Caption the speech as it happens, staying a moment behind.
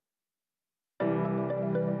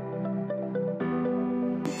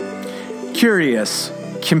Curious,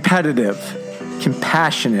 competitive,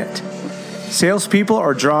 compassionate. Salespeople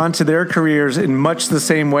are drawn to their careers in much the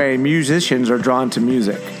same way musicians are drawn to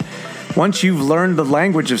music. Once you've learned the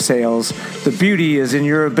language of sales, the beauty is in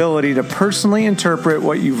your ability to personally interpret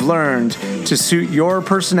what you've learned to suit your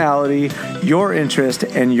personality, your interest,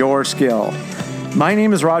 and your skill. My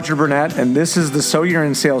name is Roger Burnett, and this is the So You're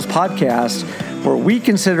in Sales podcast, where we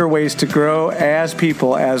consider ways to grow as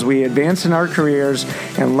people as we advance in our careers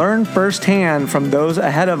and learn firsthand from those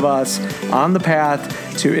ahead of us on the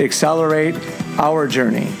path to accelerate our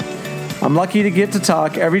journey. I'm lucky to get to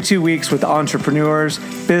talk every 2 weeks with entrepreneurs,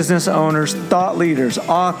 business owners, thought leaders,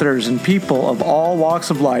 authors, and people of all walks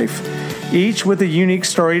of life, each with a unique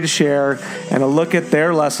story to share and a look at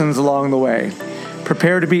their lessons along the way.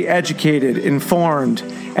 Prepare to be educated, informed,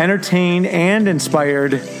 entertained, and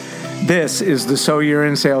inspired. This is the So You're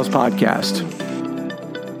in Sales podcast.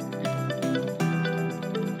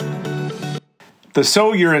 The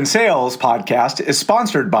So You're in Sales podcast is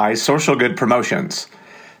sponsored by Social Good Promotions.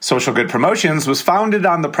 Social Good Promotions was founded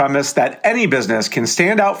on the premise that any business can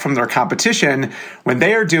stand out from their competition when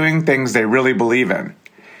they are doing things they really believe in.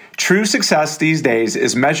 True success these days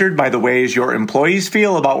is measured by the ways your employees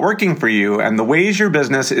feel about working for you and the ways your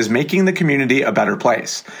business is making the community a better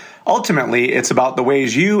place. Ultimately, it's about the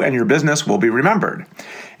ways you and your business will be remembered.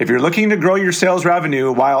 If you're looking to grow your sales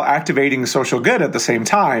revenue while activating social good at the same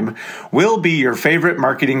time, we'll be your favorite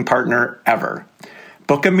marketing partner ever.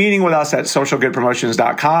 Book a meeting with us at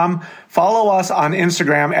socialgoodpromotions.com. Follow us on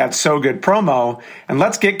Instagram at SoGoodPromo, and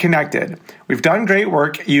let's get connected. We've done great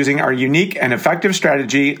work using our unique and effective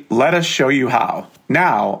strategy. Let us show you how.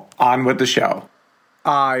 Now, on with the show.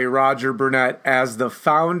 I, Roger Burnett, as the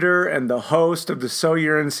founder and the host of the So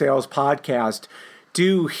You're in Sales podcast,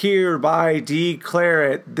 do hereby declare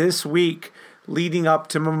it this week leading up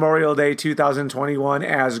to Memorial Day 2021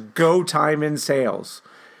 as Go Time in Sales.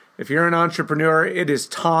 If you're an entrepreneur, it is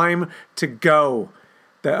time to go.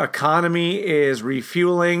 The economy is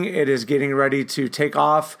refueling. It is getting ready to take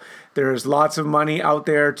off. There's lots of money out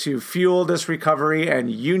there to fuel this recovery,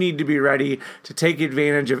 and you need to be ready to take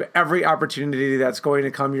advantage of every opportunity that's going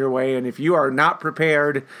to come your way. And if you are not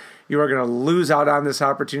prepared, you are going to lose out on this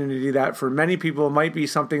opportunity that for many people might be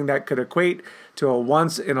something that could equate to a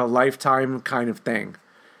once-in-a-lifetime kind of thing.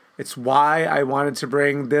 It's why I wanted to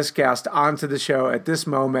bring this guest onto the show at this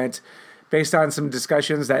moment, based on some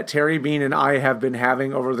discussions that Terry Bean and I have been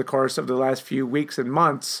having over the course of the last few weeks and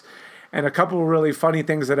months, and a couple of really funny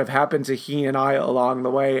things that have happened to he and I along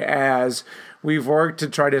the way as we've worked to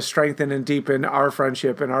try to strengthen and deepen our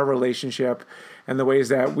friendship and our relationship and the ways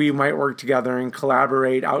that we might work together and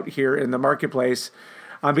collaborate out here in the marketplace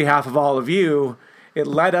on behalf of all of you. It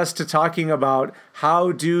led us to talking about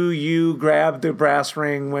how do you grab the brass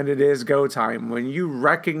ring when it is go time. When you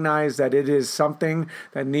recognize that it is something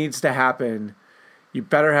that needs to happen, you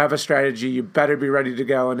better have a strategy. You better be ready to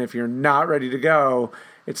go. And if you're not ready to go,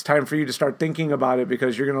 it's time for you to start thinking about it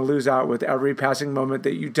because you're going to lose out with every passing moment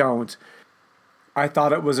that you don't. I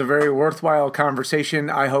thought it was a very worthwhile conversation.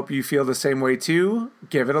 I hope you feel the same way too.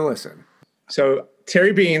 Give it a listen. So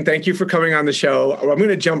Terry Bean, thank you for coming on the show. I'm going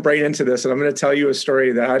to jump right into this, and I'm going to tell you a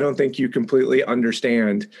story that I don't think you completely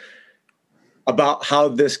understand about how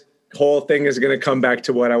this whole thing is going to come back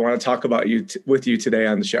to what I want to talk about with you today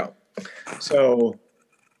on the show. So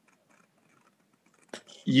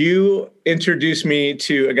you introduced me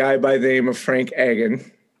to a guy by the name of Frank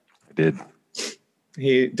Agan. I did.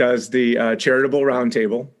 He does the Charitable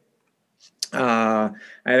Roundtable. I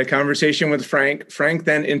had a conversation with Frank. Frank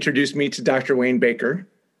then introduced me to Dr. Wayne Baker.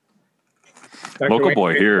 Local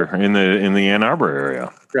boy here in the Ann Arbor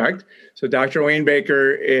area. Correct. So Dr. Wayne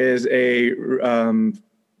Baker is a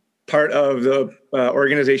part of the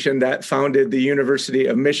organization that founded the University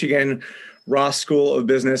of Michigan Ross School of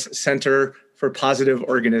Business Center for Positive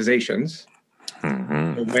Organizations.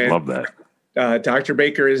 Mm-hmm. Love that. Dr.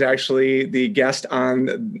 Baker is actually the guest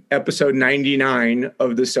on episode 99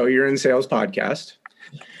 of the So You're in Sales podcast.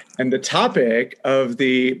 And the topic of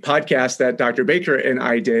the podcast that Dr. Baker and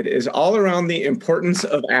I did is all around the importance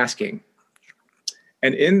of asking.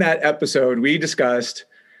 And in that episode, we discussed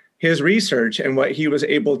his research and what he was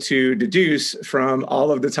able to deduce from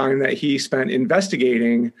all of the time that he spent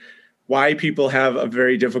investigating why people have a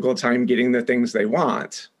very difficult time getting the things they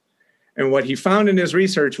want. And what he found in his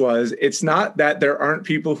research was it's not that there aren't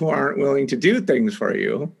people who aren't willing to do things for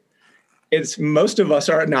you. It's most of us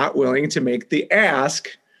are not willing to make the ask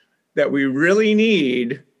that we really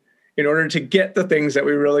need in order to get the things that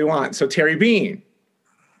we really want. So Terry Bean,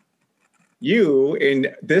 you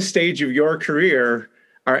in this stage of your career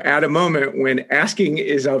are at a moment when asking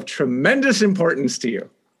is of tremendous importance to you.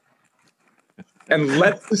 And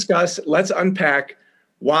let's unpack,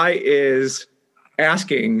 why is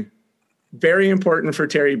asking very important for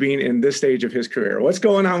Terry Bean in this stage of his career? What's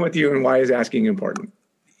going on with you, and why is asking important?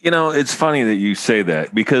 It's funny that you say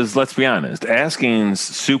that, because let's be honest, asking's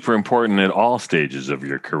super important at all stages of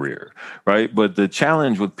your career, right? But the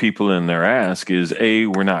challenge with people in their ask is, A,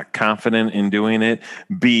 we're not confident in doing it.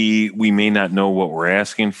 B, we may not know what we're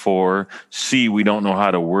asking for. C, we don't know how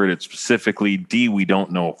to word it specifically. D, we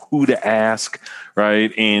don't know who to ask,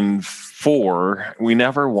 right? And 4, we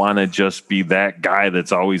never want to just be that guy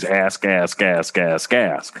that's always ask.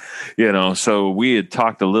 So we had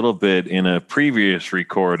talked a little bit in a previous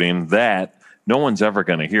recording that no one's ever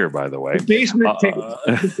going to hear, by the way. The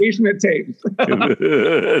basement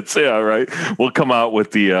tapes. Yeah, right. We'll come out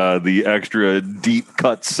with the extra deep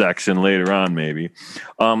cut section later on, maybe.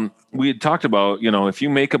 We had talked about, if you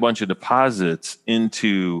make a bunch of deposits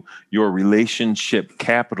into your relationship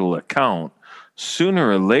capital account, sooner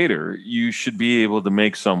or later, you should be able to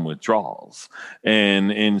make some withdrawals.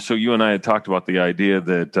 And so you and I had talked about the idea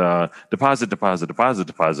that deposit,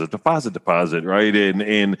 right?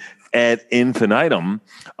 And ad infinitum,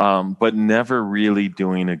 but never really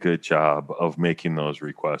doing a good job of making those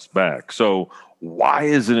requests back. So why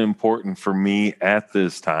is it important for me at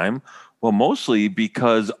this time? Well, mostly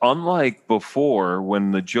because unlike before,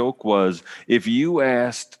 when the joke was, if you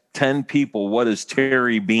asked 10 people, what does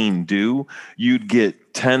Terry Bean do? You'd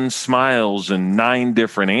get 10 smiles and 9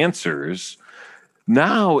 different answers.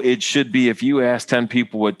 Now it should be, if you ask 10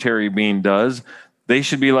 people what Terry Bean does, they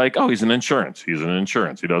should be like, oh, he's an insurance. He's an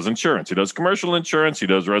insurance. He does insurance. He does commercial insurance. He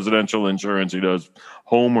does residential insurance. He does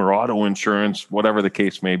home or auto insurance, whatever the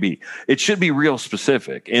case may be. It should be real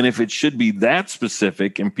specific. And if it should be that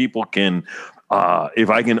specific, and people can, if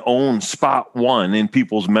I can own spot one in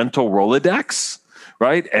people's mental Rolodex,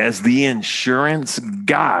 right, as the insurance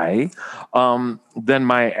guy, then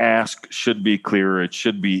my ask should be clearer. It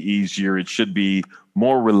should be easier. It should be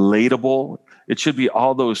more relatable. It should be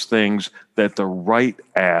all those things that the right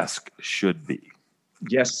ask should be.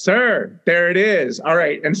 Yes, sir. There it is. All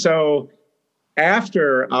right. And so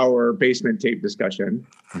after our basement tape discussion,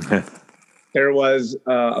 there was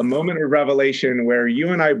a moment of revelation where you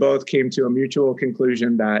and I both came to a mutual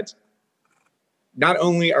conclusion that not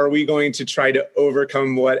only are we going to try to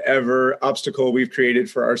overcome whatever obstacle we've created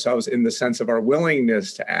for ourselves in the sense of our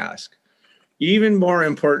willingness to ask, even more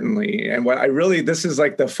importantly, and this is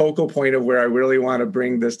like the focal point of where I really want to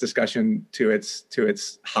bring this discussion to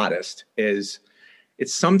its hottest, is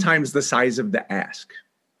it's sometimes the size of the ask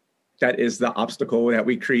that is the obstacle that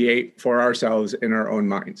we create for ourselves in our own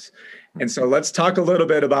minds. And so let's talk a little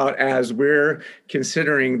bit about, as we're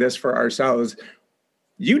considering this for ourselves,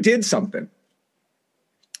 you did something.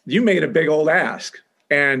 You made a big old ask,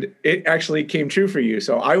 and it actually came true for you.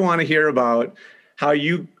 So I want to hear about how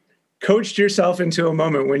you coached yourself into a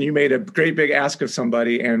moment when you made a great big ask of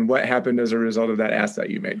somebody, and what happened as a result of that ask that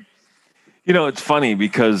you made. It's funny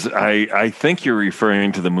because I think you're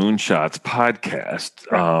referring to the Moonshots podcast.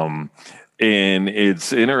 Right. And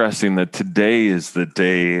it's interesting that today is the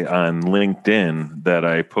day on LinkedIn that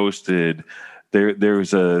I posted.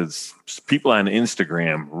 There's people on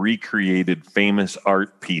Instagram recreated famous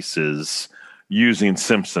art pieces using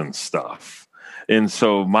Simpsons stuff. And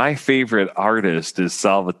so my favorite artist is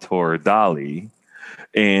Salvatore Dali.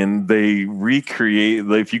 And they recreate,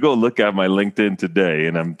 if you go look at my LinkedIn today,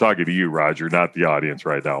 and I'm talking to you, Roger, not the audience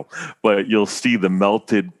right now, but you'll see the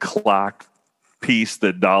melted clock piece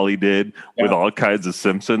that Dali did with all kinds of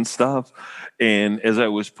Simpsons stuff. And as I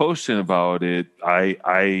was posting about it,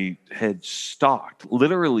 I had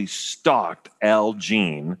literally stalked Al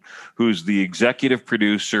Jean, who's the executive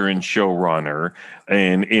producer and showrunner,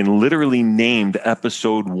 and literally named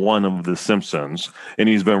episode 1 of The Simpsons. And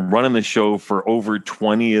he's been running the show for over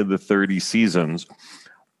 20 of the 30 seasons.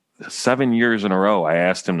 7 years in a row, I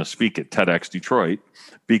asked him to speak at TEDx Detroit,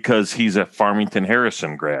 because he's a Farmington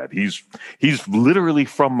Harrison grad. He's literally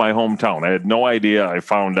from my hometown. I had no idea. I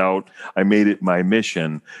found out. I made it my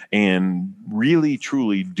mission. And really,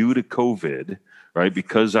 truly, due to COVID, right,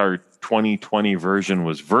 because our 2020 version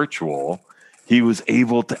was virtual, he was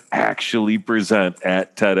able to actually present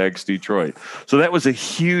at TEDx Detroit. So that was a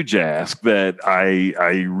huge ask that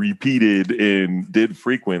I repeated and did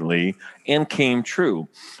frequently, and came true.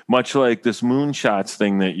 Much like this Moonshots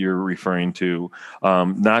thing that you're referring to,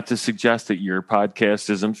 not to suggest that your podcast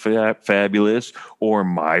isn't fabulous, or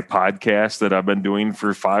my podcast that I've been doing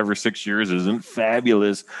for 5 or 6 years isn't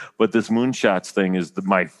fabulous, but this Moonshots thing is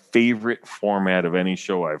my favorite format of any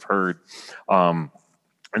show I've heard.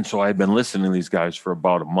 And so I've been listening to these guys for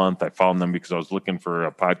about a month. I found them because I was looking for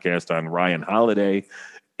a podcast on Ryan Holiday,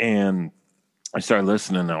 and I started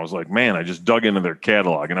listening and I was like, man, I just dug into their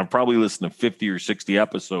catalog and I've probably listened to 50 or 60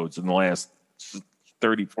 episodes in the last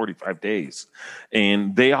 30, 45 days.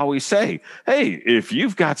 And they always say, hey, if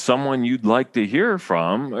you've got someone you'd like to hear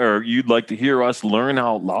from or you'd like to hear us learn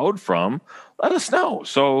out loud from, let us know.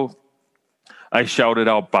 So I shouted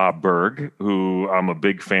out Bob Berg, who I'm a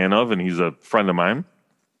big fan of, and he's a friend of mine.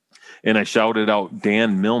 And I shouted out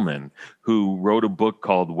Dan Millman, who wrote a book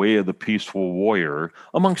called Way of the Peaceful Warrior,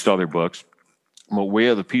 amongst other books. But Way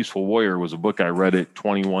of the Peaceful Warrior was a book I read at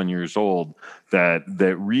 21 years old that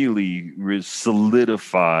really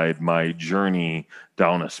solidified my journey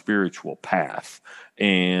down a spiritual path.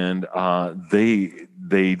 And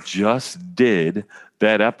they just did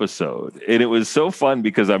that episode, and it was so fun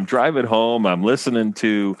because I'm driving home, I'm listening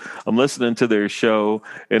to their show,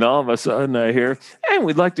 and all of a sudden I hear, and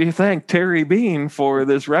we'd like to thank Terry Bean for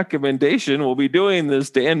this recommendation. We'll be doing this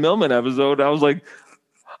Dan Millman episode. I was like,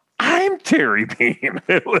 I'm Terry Bean.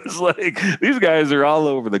 It was like, these guys are all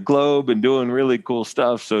over the globe and doing really cool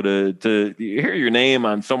stuff. So to hear your name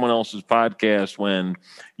on someone else's podcast when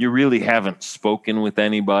you really haven't spoken with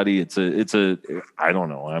anybody, it's a I don't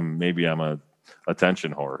know. I'm a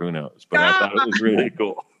attention whore. Who knows? But I thought it was really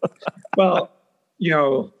cool. Well,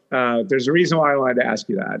 there's a reason why I wanted to ask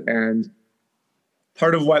you that. And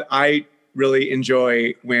part of what I really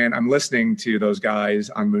enjoy when I'm listening to those guys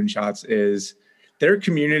on Moonshots is their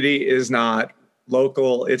community is not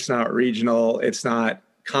local, it's not regional, it's not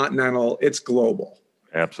continental, it's global.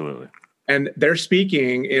 Absolutely. And they're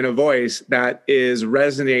speaking in a voice that is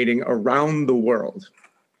resonating around the world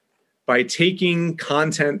by taking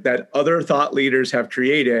content that other thought leaders have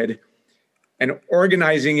created and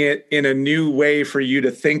organizing it in a new way for you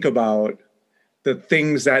to think about the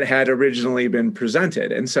things that had originally been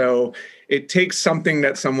presented. And so it takes something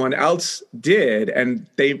that someone else did and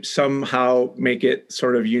they somehow make it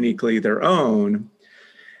sort of uniquely their own.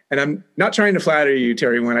 And I'm not trying to flatter you,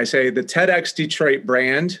 Terry, when I say the TEDx Detroit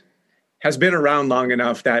brand has been around long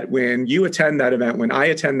enough that when you attend that event, when I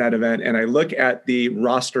attend that event, and I look at the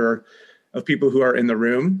roster of people who are in the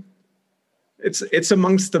room, it's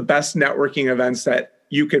amongst the best networking events that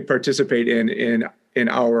you could participate in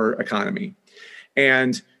our economy.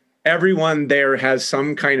 And everyone there has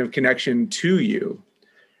some kind of connection to you,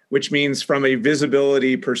 which means from a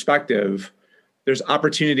visibility perspective, there's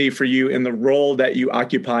opportunity for you in the role that you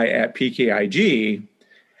occupy at PKIG.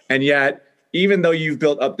 And yet, even though you've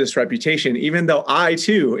built up this reputation, even though I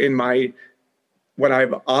too, in what I've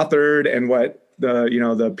authored and what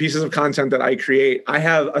the pieces of content that I create, I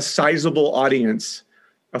have a sizable audience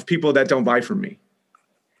of people that don't buy from me.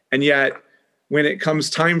 And yet, when it comes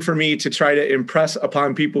time for me to try to impress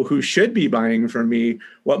upon people who should be buying from me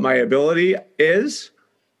what my ability is,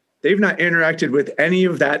 they've not interacted with any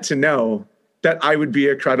of that to know that I would be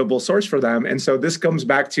a credible source for them. And so this comes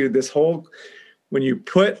back to this whole, when you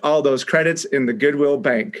put all those credits in the Goodwill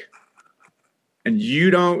Bank and you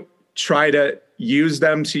don't try to use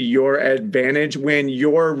them to your advantage, when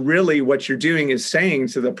you're really, what you're doing is saying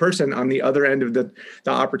to the person on the other end of the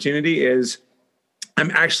opportunity is,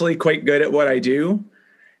 I'm actually quite good at what I do.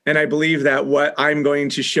 And I believe that what I'm going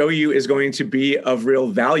to show you is going to be of real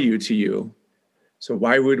value to you. So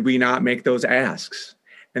why would we not make those asks?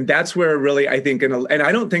 And that's where really, I think, and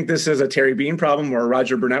I don't think this is a Terry Bean problem or a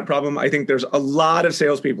Roger Burnett problem. I think there's a lot of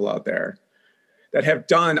salespeople out there that have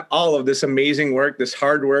done all of this amazing work, this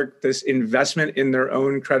hard work, this investment in their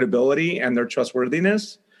own credibility and their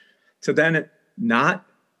trustworthiness to then not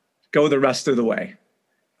go the rest of the way,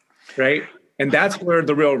 right? And that's where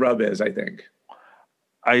the real rub is, I think.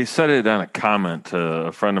 I said it on a comment to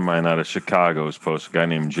a friend of mine out of Chicago's post, a guy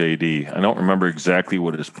named JD. I don't remember exactly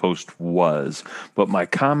what his post was, but my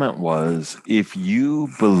comment was, if you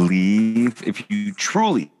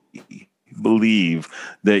truly believe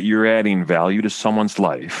that you're adding value to someone's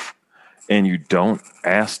life and you don't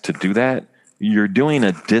ask to do that, you're doing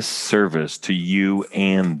a disservice to you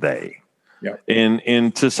and they. Yeah.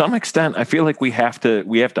 And to some extent, I feel like we have to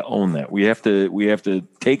own that. We have to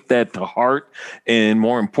take that to heart, and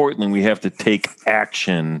more importantly, we have to take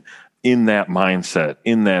action in that mindset,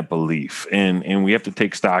 in that belief, and we have to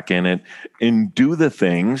take stock in it and do the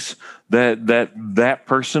things that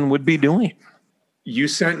person would be doing. You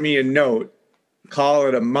sent me a note, call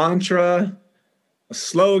it a mantra, a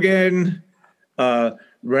slogan,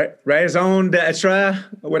 raison d'etre,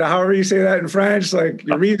 however you say that in French, like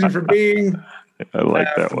your reason for being. I like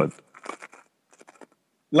that one.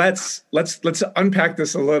 Let's unpack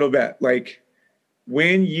this a little bit. Like,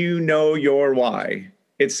 when you know your why,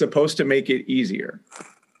 it's supposed to make it easier.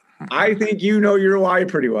 I think you know your why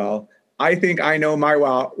pretty well. I think I know my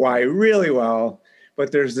why really well,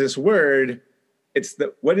 but there's this word It's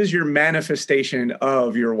what is your manifestation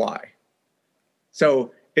of your why?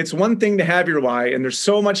 So it's one thing to have your why, and there's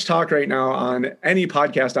so much talk right now on any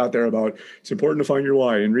podcast out there about it's important to find your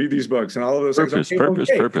why and read these books and all of those things.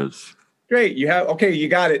 Purpose. Great. You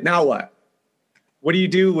got it. Now what? What do you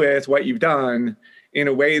do with what you've done in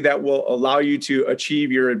a way that will allow you to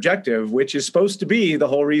achieve your objective, which is supposed to be the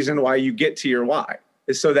whole reason why you get to your why,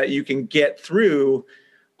 is so that you can get through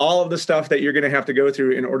all of the stuff that you're going to have to go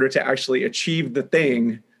through in order to actually achieve the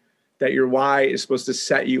thing that your why is supposed to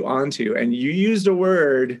set you onto. And you used a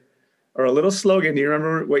word or a little slogan. Do you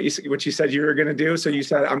remember what you said you were going to do? So you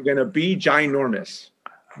said, I'm going to be ginormous.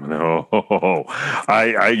 No,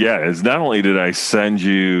 it's not only did I send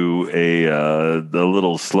you the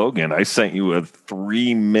little slogan, I sent you a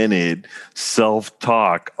 3-minute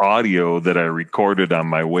self-talk audio that I recorded on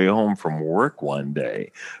my way home from work one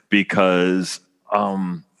day, because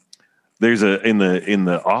there's in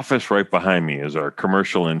the office right behind me is our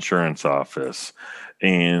commercial insurance office.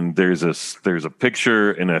 And there's a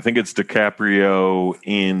picture, and I think it's DiCaprio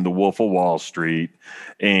in The Wolf of Wall Street,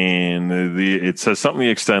 and it says something to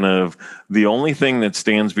the extent of, the only thing that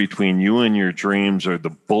stands between you and your dreams are the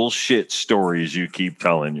bullshit stories you keep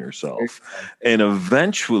telling yourself. And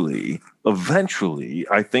eventually,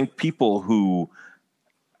 I think people who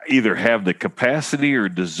either have the capacity or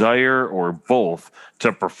desire or both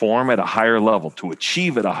to perform at a higher level, to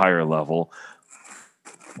achieve at a higher level,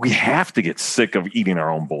 we have to get sick of eating our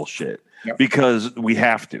own bullshit. Yep. Because we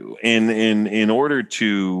have to. And in order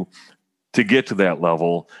to get to that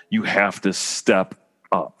level, you have to step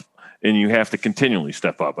up, and you have to continually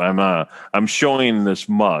step up. I'm showing this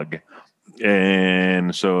mug,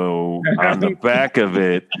 and so on the back of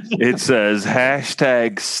it, it says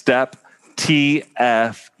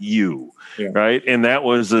 #StepTFU. Yeah. Right. And that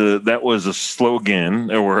was a slogan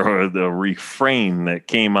or the refrain that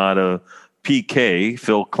came out of PK,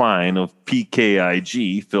 Phil Klein of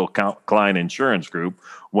PKIG, Phil Klein Insurance Group,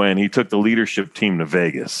 when he took the leadership team to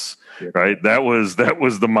Vegas. Yeah. Right. That was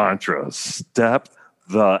the mantra: step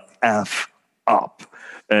the F up.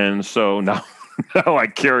 And so now I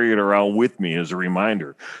carry it around with me as a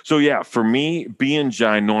reminder. So yeah, for me, being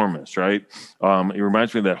ginormous, right? It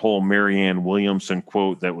reminds me of that whole Marianne Williamson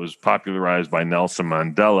quote that was popularized by Nelson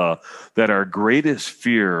Mandela, that our greatest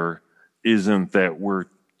fear isn't that we're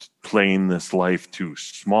playing this life too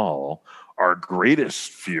small. Our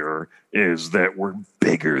greatest fear is that we're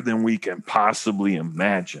bigger than we can possibly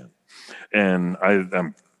imagine. And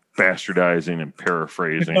I'm bastardizing and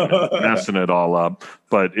paraphrasing and messing it all up,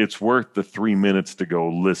 but it's worth the 3 minutes to go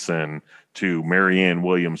listen to Marianne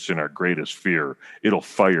Williamson, Our Greatest Fear. It'll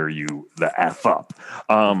fire you the F up.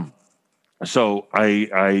 So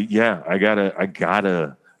I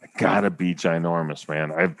gotta be ginormous,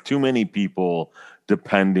 man. I have too many people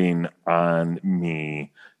depending on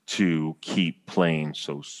me to keep playing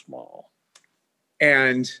so small.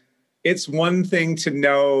 And it's one thing to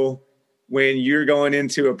know when you're going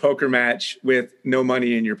into a poker match with no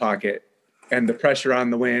money in your pocket, and the pressure on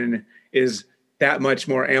the win is that much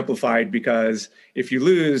more amplified, because if you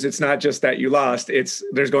lose, it's not just that you lost,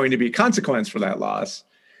 there's going to be consequence for that loss.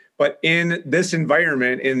 But in this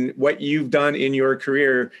environment, in what you've done in your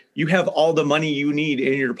career, you have all the money you need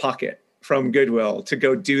in your pocket from Goodwill to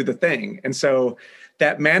go do the thing. And so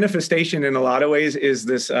that manifestation in a lot of ways is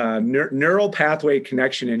this neural pathway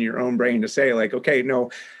connection in your own brain to say, like, okay, no,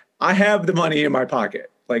 I have the money in my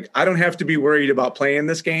pocket. Like, I don't have to be worried about playing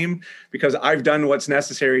this game, because I've done what's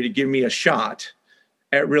necessary to give me a shot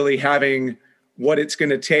at really having what it's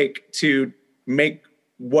going to take to make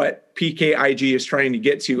what PKIG is trying to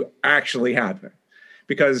get to actually happen.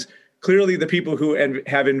 Because clearly the people who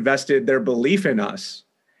have invested their belief in us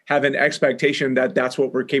have an expectation that that's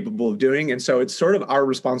what we're capable of doing. And so it's sort of our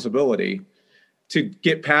responsibility to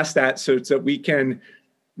get past that, so that we can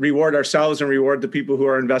reward ourselves and reward the people who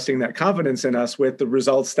are investing that confidence in us with the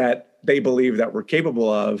results that they believe that we're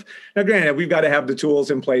capable of. Now, granted, we've got to have the tools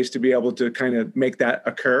in place to be able to kind of make that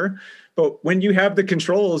occur. But when you have the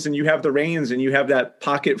controls and you have the reins and you have that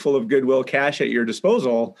pocket full of Goodwill cash at your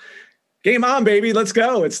disposal, game on, baby, let's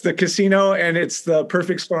go. It's the casino, and it's the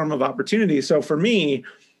perfect storm of opportunity. So for me,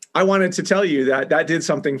 I wanted to tell you that did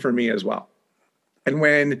something for me as well. And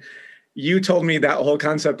when you told me that whole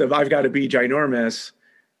concept of I've got to be ginormous,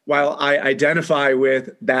 while I identify with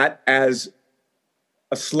that as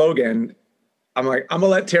a slogan, I'm like, I'm going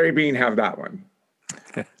to let Terry Bean have that one.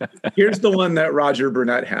 Here's the one that Roger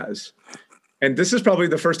Burnett has. And this is probably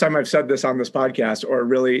the first time I've said this on this podcast, or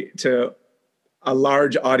really to a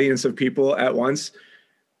large audience of people at once.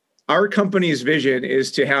 Our company's vision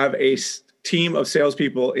is to have a team of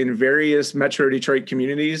salespeople in various Metro Detroit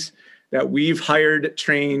communities that we've hired,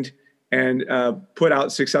 trained, and put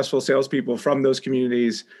out successful salespeople from those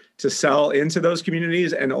communities to sell into those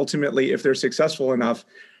communities. And ultimately, if they're successful enough,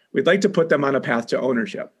 we'd like to put them on a path to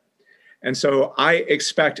ownership. And so I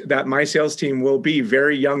expect that my sales team will be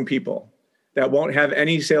very young people that won't have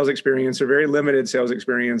any sales experience or very limited sales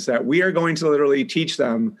experience, that we are going to literally teach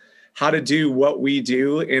them how to do what we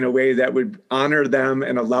do in a way that would honor them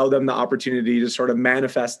and allow them the opportunity to sort of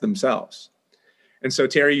manifest themselves. And so,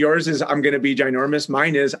 Terry, yours is, I'm going to be ginormous.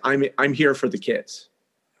 Mine is, I'm here for the kids.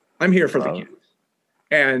 I'm here for the kids.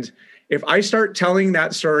 And if I start telling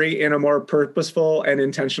that story in a more purposeful and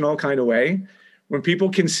intentional kind of way, when people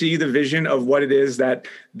can see the vision of what it is that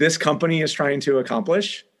this company is trying to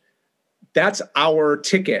accomplish, that's our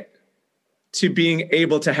ticket to being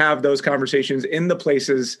able to have those conversations in the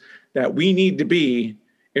places that we need to be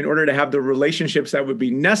in order to have the relationships that would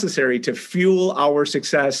be necessary to fuel our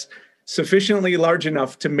success sufficiently large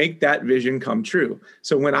enough to make that vision come true.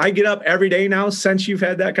 So when I get up every day now, since you've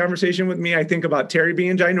had that conversation with me, I think about Terry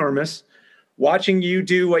being ginormous, watching you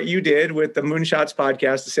do what you did with the Moonshots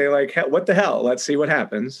podcast to say, like, what the hell? Let's see what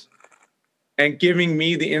happens. And giving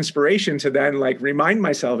me the inspiration to then, like, remind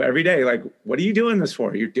myself every day, like, what are you doing this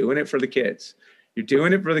for? You're doing it for the kids. You're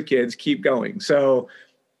doing it for the kids. Keep going. So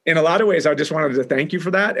in a lot of ways, I just wanted to thank you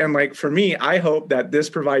for that. And like, for me, I hope that this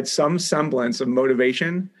provides some semblance of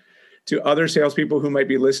motivation to other salespeople who might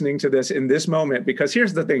be listening to this in this moment. Because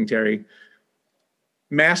here's the thing, Terry,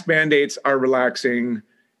 mask mandates are relaxing.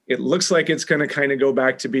 It looks like it's going to kind of go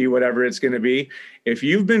back to be whatever it's going to be. If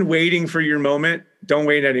you've been waiting for your moment, don't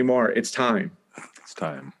wait anymore. It's time. It's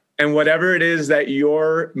time. And whatever it is that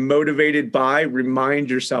you're motivated by, remind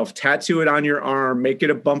yourself, tattoo it on your arm, make it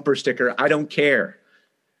a bumper sticker. I don't care.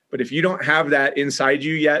 But if you don't have that inside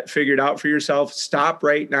you yet figured out for yourself, stop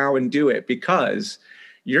right now and do it, because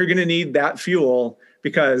you're going to need that fuel,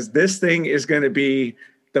 because this thing is going to be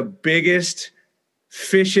the biggest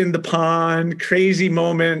fish in the pond, crazy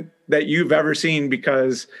moment that you've ever seen,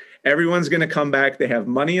 because everyone's going to come back. They have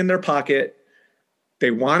money in their pocket.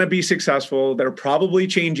 They want to be successful. They're probably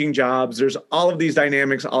changing jobs. There's all of these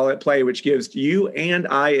dynamics all at play, which gives you and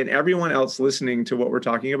I and everyone else listening to what we're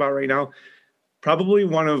talking about right now probably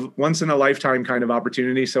one of once in a lifetime kind of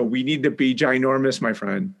opportunity. So we need to be ginormous, my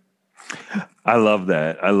friend. I love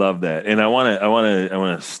that. I love that. And I want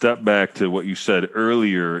to step back to what you said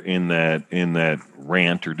earlier in that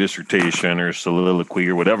rant or dissertation or soliloquy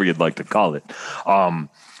or whatever you'd like to call it.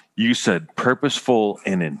 You said purposeful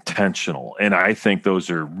and intentional. And I think those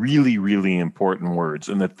are really, really important words.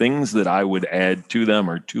 And the things that I would add to them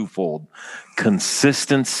are twofold: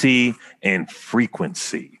 consistency and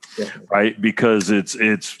frequency. Yeah. Right, because it's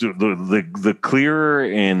the clearer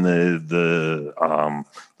and the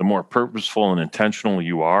more purposeful and intentional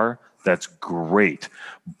you are, that's great.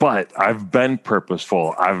 But I've been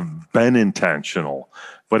purposeful, I've been intentional.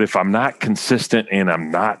 But if I'm not consistent and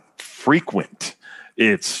I'm not frequent,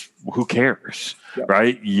 it's who cares, yeah.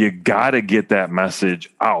 Right? You got to get that message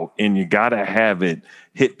out, and you got to have it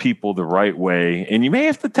hit people the right way. And you may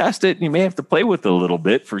have to test it, and you may have to play with it a little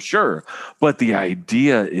bit for sure. But the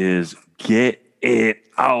idea is get it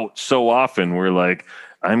out. So often we're like,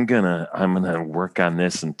 I'm gonna work on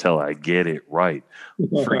this until I get it right.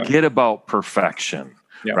 Forget about perfection,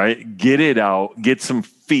 yeah. Right? Get it out, get some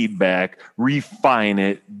feedback, refine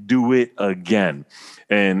it, do it again.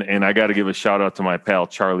 And I got to give a shout out to my pal,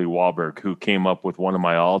 Charlie Wahlberg, who came up with one of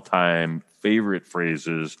my all-time favorite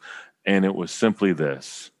phrases. And it was simply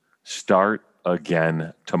this: start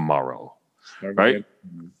again tomorrow, right?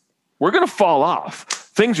 We're going to fall off.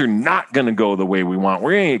 Things are not going to go the way we want.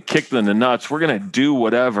 We're going to get kicked in the nuts. We're going to do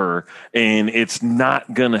whatever, and it's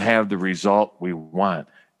not going to have the result we want.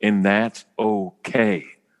 And that's okay.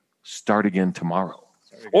 Start again tomorrow.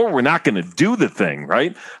 Or we're not going to do the thing,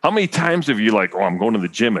 right? How many times have you like, I'm going to the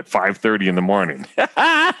gym at 5:30 in the morning?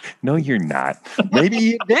 No, you're not. Maybe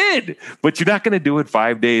you did, but you're not going to do it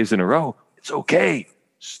 5 days in a row. It's okay.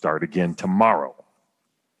 Start again tomorrow.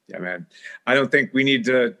 Yeah, man. I don't think we need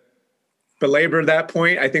to belabor that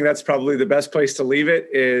point. I think that's probably the best place to leave it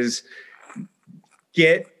is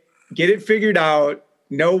get it figured out,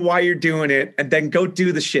 know why you're doing it, and then go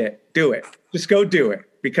do the shit. Do it. Just go do it,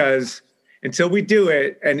 because until we do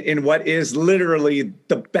it, and in what is literally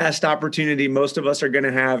the best opportunity most of us are going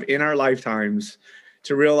to have in our lifetimes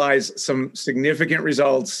to realize some significant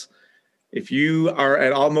results. If you are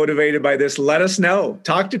at all motivated by this, let us know.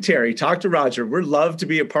 Talk to Terry, talk to Roger. We'd love to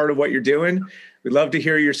be a part of what you're doing. We'd love to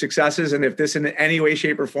hear your successes. And if this in any way,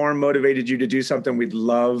 shape, or form motivated you to do something, we'd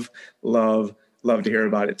love to hear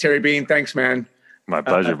about it. Terry Bean, thanks, man. My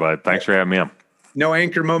pleasure, bud. Thanks for having me on. No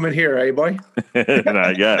anchor moment here, eh, boy?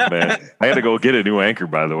 Not yet, man. I got to go get a new anchor,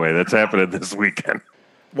 by the way. That's happening this weekend.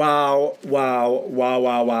 Wow.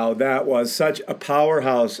 That was such a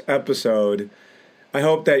powerhouse episode. I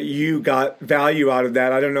hope that you got value out of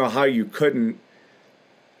that. I don't know how you couldn't,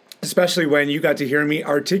 especially when you got to hear me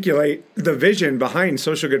articulate the vision behind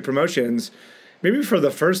Social Good Promotions, maybe for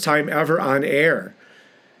the first time ever on air.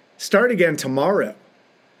 Start again tomorrow.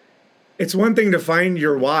 It's one thing to find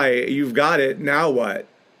your why. You've got it. Now what?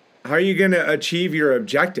 How are you going to achieve your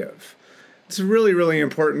objective? It's a really, really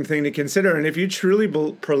important thing to consider. And if you truly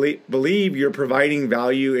believe you're providing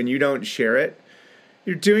value and you don't share it,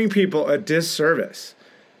 you're doing people a disservice.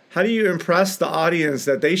 How do you impress the audience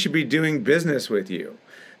that they should be doing business with you?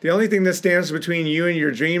 The only thing that stands between you and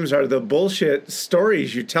your dreams are the bullshit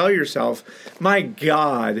stories you tell yourself. My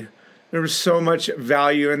God, there was so much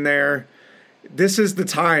value in there. This is the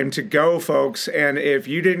time to go, folks. And if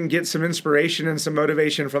you didn't get some inspiration and some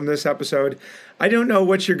motivation from this episode, I don't know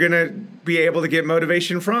what you're going to be able to get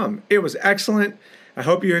motivation from. It was excellent. I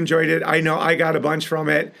hope you enjoyed it. I know I got a bunch from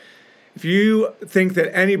it. If you think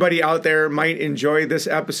that anybody out there might enjoy this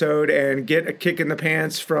episode and get a kick in the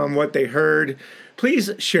pants from what they heard,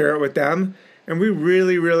 please share it with them. And we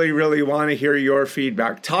really, really, really want to hear your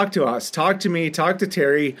feedback. Talk to us. Talk to me. Talk to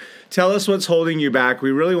Terry. Tell us what's holding you back.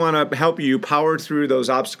 We really want to help you power through those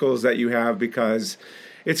obstacles that you have, because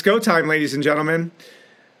it's go time, ladies and gentlemen.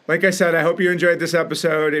 Like I said, I hope you enjoyed this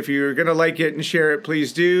episode. If you're going to like it and share it,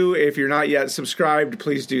 please do. If you're not yet subscribed,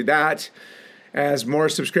 please do that, as more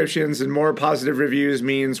subscriptions and more positive reviews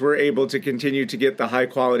means we're able to continue to get the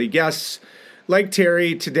high-quality guests like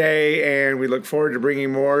Terry today, and we look forward to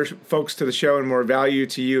bringing more folks to the show and more value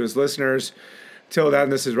to you as listeners. Till then,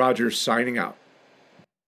 this is Roger signing out.